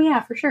was like, oh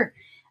yeah, for sure.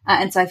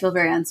 And so I feel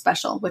very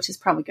unspecial, which is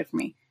probably good for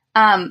me.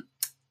 I'm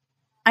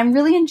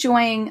really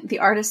enjoying The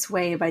Artist's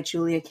Way by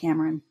Julia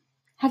Cameron.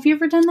 Have you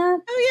ever done that?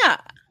 Oh yeah.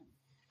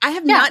 I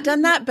have not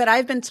done that, but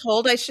I've been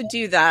told I should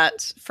do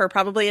that for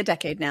probably a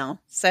decade now.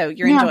 So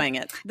you're enjoying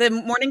it. The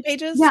morning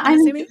pages? Yeah, I'm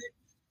assuming?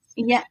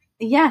 Yeah.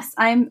 Yes.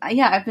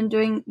 I've been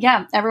doing,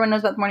 everyone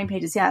knows about the morning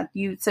pages. Yeah.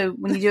 So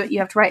when you do it, you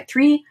have to write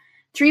three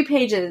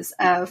pages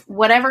of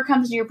whatever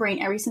comes to your brain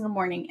every single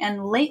morning.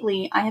 And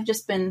lately I have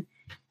just been,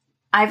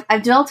 I've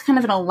developed kind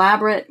of an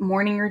elaborate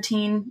morning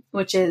routine,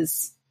 which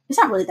is, it's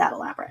not really that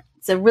elaborate.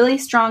 It's a really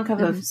strong cup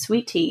of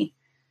sweet tea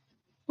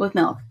with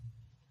milk,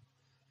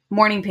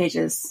 morning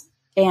pages,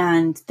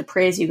 and the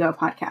Pray As You Go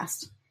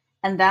podcast.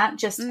 And that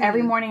just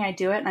every morning I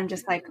do it and I'm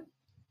just like,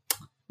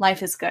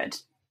 life is good.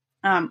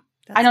 I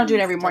don't do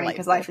it every morning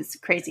because life is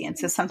crazy. And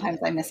so sometimes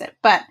I miss it,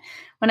 but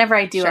whenever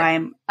I do,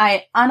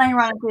 I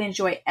unironically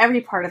enjoy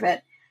every part of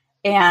it.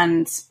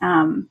 And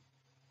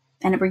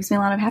it brings me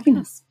a lot of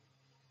happiness.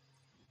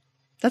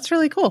 That's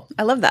really cool.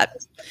 I love that.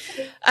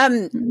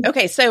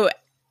 Okay. So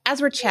as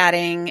we're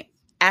chatting,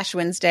 Ash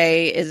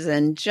Wednesday is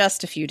in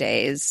just a few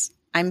days.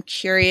 I'm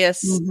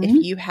curious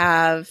if you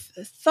have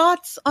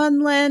thoughts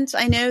on Lent.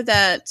 I know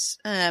that,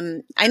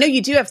 I know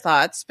you do have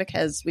thoughts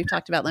because we've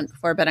talked about Lent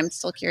before, but I'm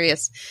still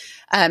curious.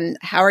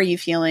 How are you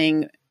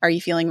feeling? Are you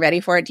feeling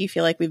ready for it? Do you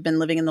feel like we've been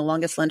living in the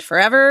longest Lent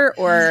forever?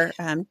 Or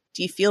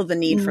do you feel the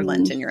need for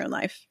Lent in your own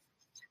life?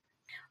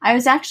 I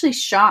was actually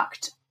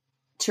shocked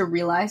to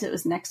realize it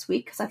was next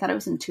week because I thought it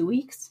was in 2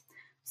 weeks.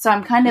 So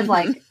I'm kind of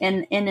like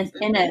in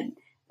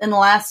the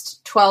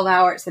last 12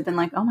 hours, I've been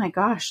like, oh my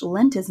gosh,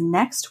 Lent is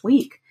next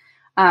week.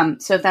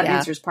 So if that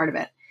answers part of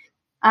it.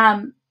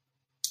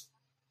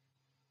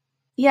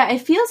 It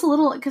feels a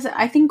little, because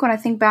I think when I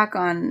think back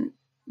on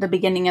the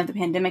beginning of the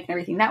pandemic and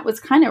everything, that was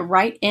kind of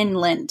right in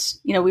Lent.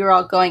 You know, we were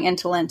all going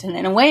into Lent, and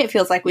in a way it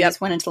feels like we just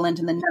went into Lent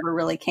and then never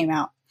really came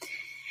out.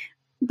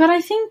 But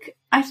I think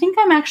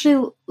I'm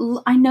actually,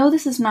 I know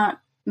this is not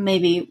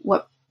maybe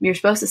what you're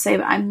supposed to say,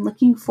 but I'm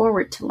looking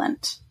forward to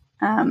Lent.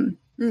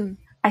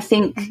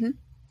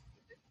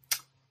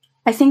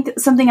 I think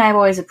something I've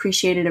always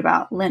appreciated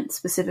about Lent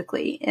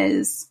specifically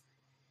is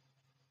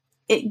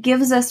it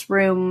gives us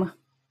room.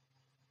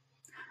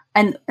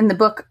 And in the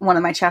book, one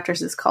of my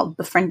chapters is called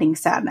Befriending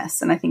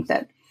Sadness. And I think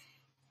that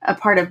a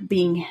part of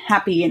being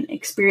happy and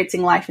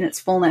experiencing life in its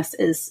fullness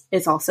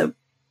is also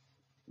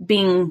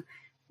being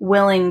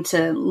willing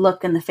to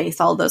look in the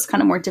face all those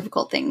kind of more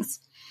difficult things.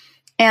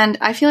 And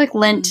I feel like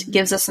Lent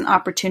gives us an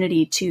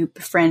opportunity to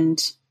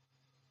befriend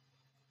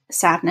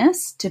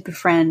sadness, to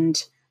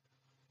befriend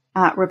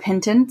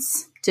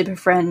repentance, to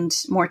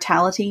befriend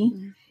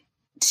mortality,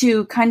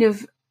 to kind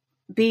of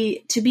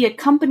be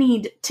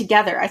accompanied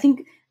together. I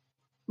think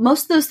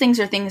most of those things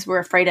are things we're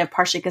afraid of,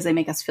 partially because they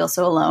make us feel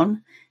so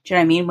alone. Do you know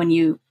what I mean? When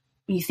you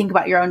think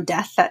about your own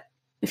death, that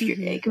if you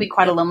it can be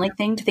quite a lonely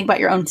thing. To think about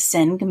your own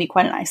sin can be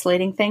quite an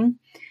isolating thing.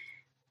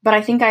 But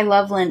I think I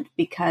love Lent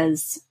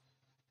because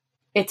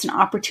it's an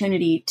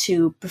opportunity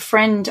to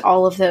befriend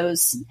all of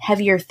those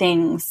heavier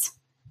things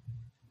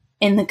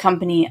in the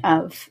company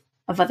of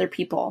other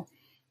people.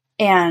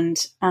 And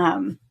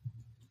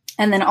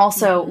then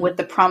also with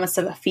the promise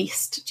of a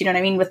feast. Do you know what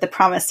I mean? With the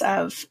promise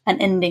of an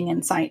ending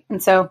in sight.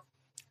 And so,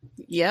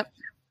 yep.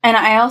 And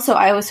I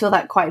always feel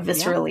that quite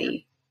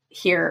viscerally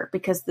here,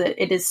 because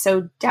it is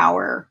so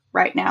dour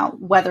right now,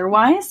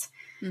 weather-wise.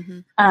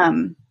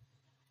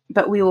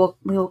 But we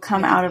will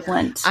come out of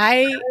Lent. Go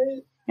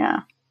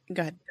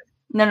ahead.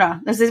 No.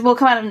 We'll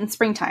come out in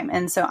springtime.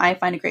 And so I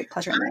find a great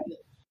pleasure in that.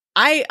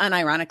 I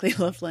unironically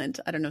love Lent.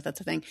 I don't know if that's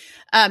a thing.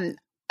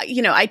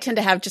 I tend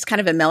to have just kind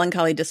of a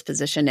melancholy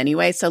disposition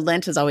anyway. So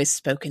Lent has always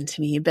spoken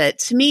to me. But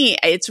to me,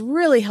 it's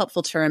really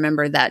helpful to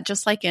remember that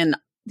just like in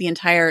the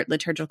entire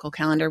liturgical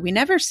calendar, we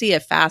never see a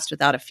fast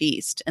without a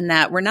feast, and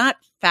that we're not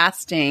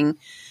fasting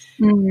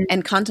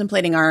and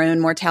contemplating our own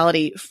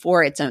mortality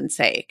for its own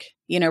sake.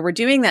 We're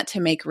doing that to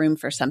make room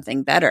for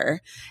something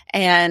better.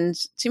 And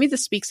to me,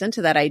 this speaks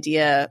into that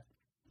idea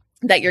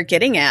that you're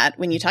getting at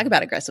when you talk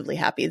about aggressively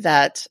happy,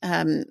 that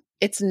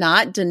it's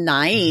not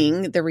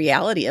denying the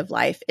reality of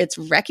life. It's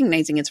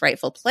recognizing its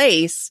rightful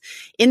place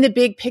in the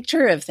big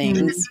picture of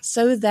things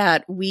so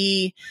that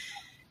we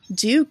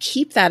do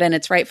keep that in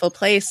its rightful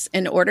place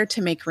in order to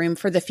make room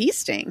for the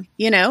feasting.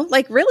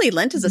 Really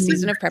Lent is a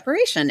season of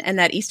preparation, and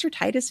that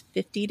Eastertide is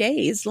 50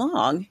 days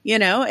long,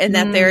 and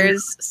that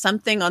there's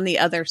something on the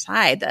other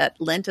side, that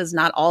Lent is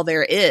not all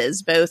there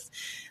is, both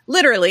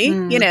literally,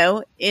 in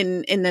the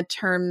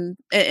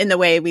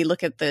way we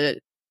look at the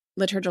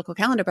liturgical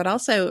calendar, but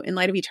also in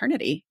light of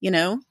eternity,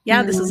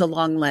 this is a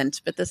long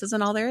Lent, but this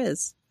isn't all there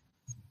is.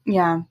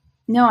 Yeah,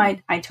 no,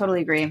 I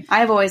totally agree.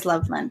 I've always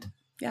loved Lent.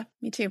 Yeah,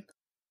 me too.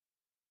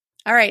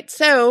 All right.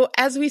 So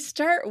as we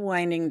start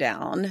winding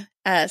down,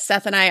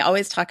 Seth and I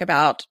always talk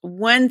about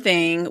one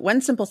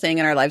simple thing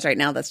in our lives right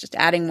now that's just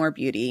adding more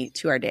beauty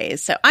to our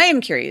days. So I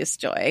am curious,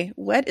 Joy,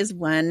 what is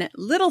one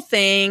little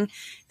thing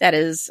that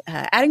is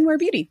adding more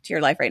beauty to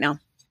your life right now?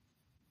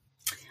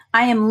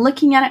 I am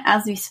looking at it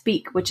as we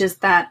speak, which is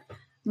that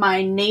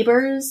my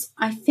neighbor's,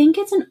 I think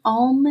it's an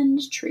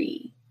almond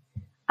tree,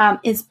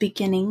 is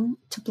beginning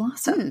to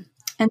blossom.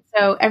 And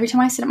so every time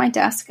I sit at my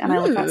desk and I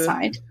look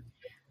outside,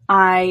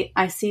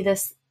 I see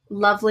this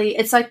lovely,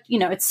 it's like,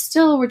 it's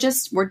still, we're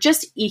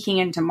just eking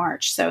into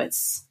March. So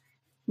it's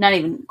not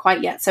even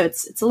quite yet. So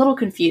it's a little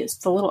confused.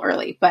 It's a little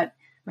early, but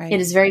it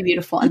is very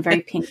beautiful and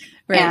very pink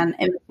and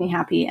it makes me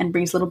happy and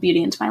brings a little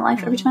beauty into my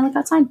life every time I look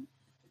outside.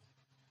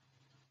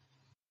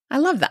 I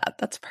love that.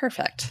 That's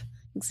perfect.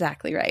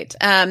 Exactly right.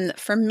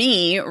 For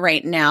me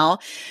right now,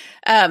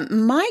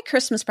 my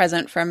Christmas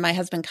present from my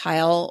husband,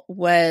 Kyle,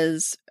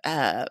 was,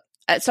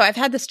 so I've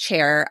had this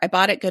chair. I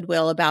bought at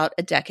Goodwill about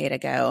a decade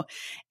ago,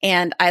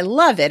 and I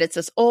love it. It's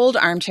this old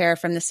armchair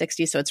from the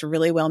 60s, so it's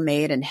really well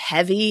made and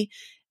heavy,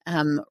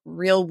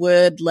 real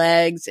wood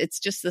legs. It's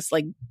just this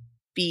like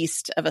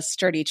beast of a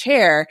sturdy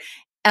chair,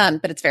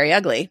 but it's very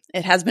ugly.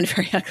 It has been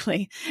very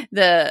ugly.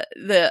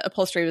 The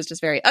upholstery was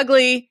just very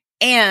ugly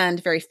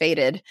and very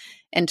faded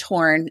and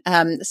torn.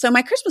 So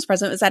my Christmas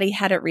present was that he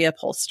had it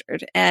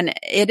reupholstered, and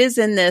it is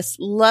in this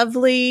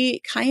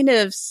lovely kind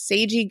of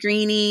sagey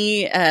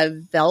greeny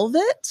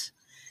velvet.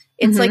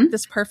 It's like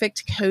this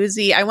perfect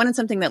cozy. I wanted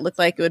something that looked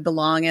like it would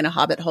belong in a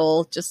hobbit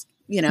hole, just,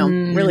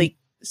 really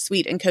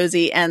sweet and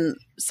cozy, and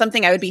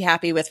something I would be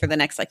happy with for the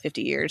next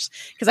 50 years,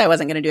 because I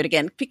wasn't going to do it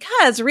again,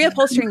 because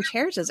reupholstering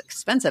chairs is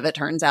expensive, it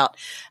turns out.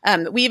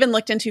 We even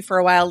looked into for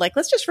a while,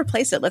 let's just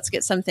replace it. Let's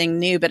get something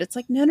new. But it's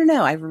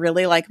no, I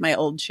really like my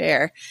old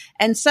chair.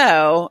 And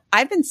so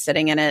I've been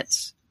sitting in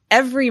it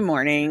every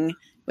morning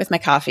with my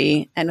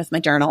coffee and with my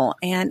journal,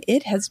 and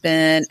it has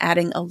been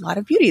adding a lot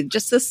of beauty.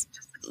 Just this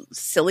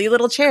silly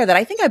little chair that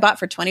I think I bought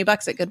for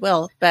 $20 at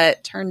Goodwill,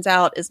 but turns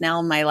out is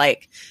now my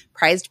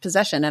prized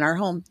possession in our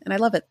home, and I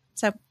love it.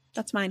 So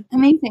that's mine.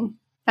 Amazing.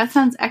 That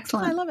sounds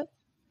excellent. I love it.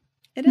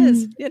 It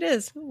is. It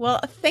is.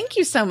 Well, thank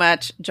you so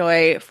much,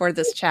 Joy, for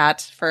this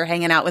chat, for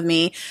hanging out with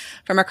me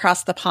from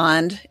across the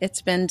pond.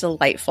 It's been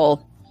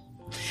delightful.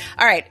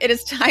 All right, it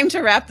is time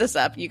to wrap this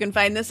up. You can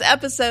find this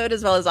episode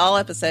as well as all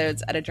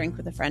episodes at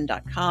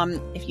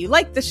adrinkwithafriend.com. If you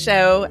like the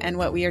show and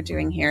what we are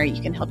doing here,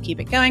 you can help keep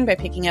it going by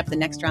picking up the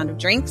next round of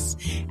drinks.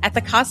 At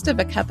the cost of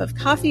a cup of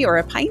coffee or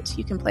a pint,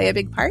 you can play a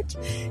big part.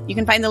 You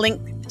can find the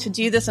link to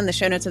do this in the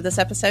show notes of this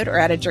episode or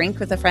at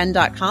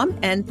adrinkwithafriend.com.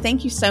 And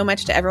thank you so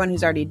much to everyone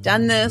who's already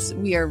done this.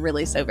 We are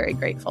really so very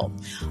grateful.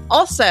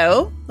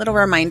 Also, little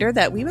reminder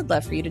that we would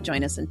love for you to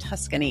join us in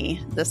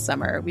Tuscany this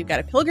summer. We've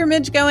got a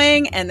pilgrimage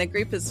going, and the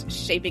group is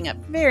shaping up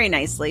very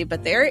nicely,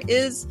 but there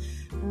is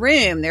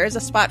room. There is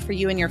a spot for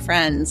you and your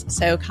friends.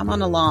 So come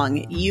on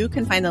along. You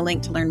can find the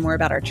link to learn more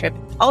about our trip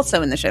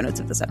also in the show notes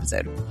of this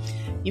episode.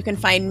 You can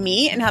find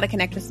me and how to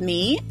connect with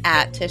me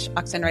at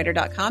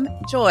tishoxenwriter.com.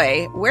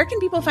 Joy, where can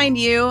people find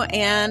you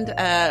and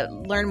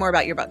learn more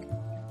about your book?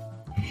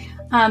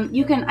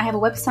 I have a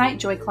website,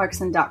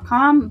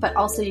 joyclarkson.com, but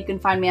also you can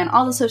find me on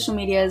all the social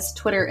medias,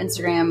 Twitter,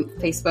 Instagram,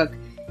 Facebook,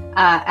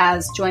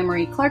 as Joy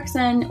Marie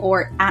Clarkson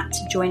or at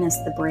Join Us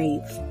the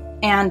Brave.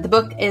 And the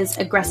book is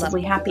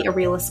Aggressively Happy, A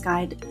Realist's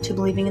Guide to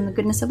Believing in the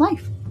Goodness of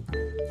Life.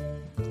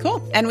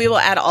 Cool. And we will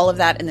add all of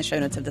that in the show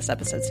notes of this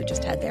episode, so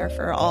just head there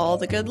for all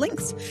the good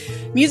links.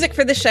 Music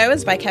for the show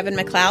is by Kevin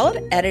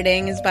MacLeod.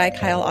 Editing is by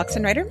Kyle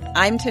Oxenreiter.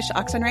 I'm Tish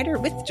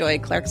Oxenreiter with Joy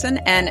Clarkson,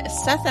 and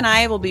Seth and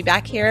I will be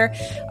back here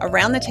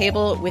around the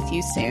table with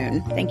you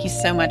soon. Thank you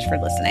so much for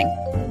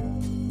listening.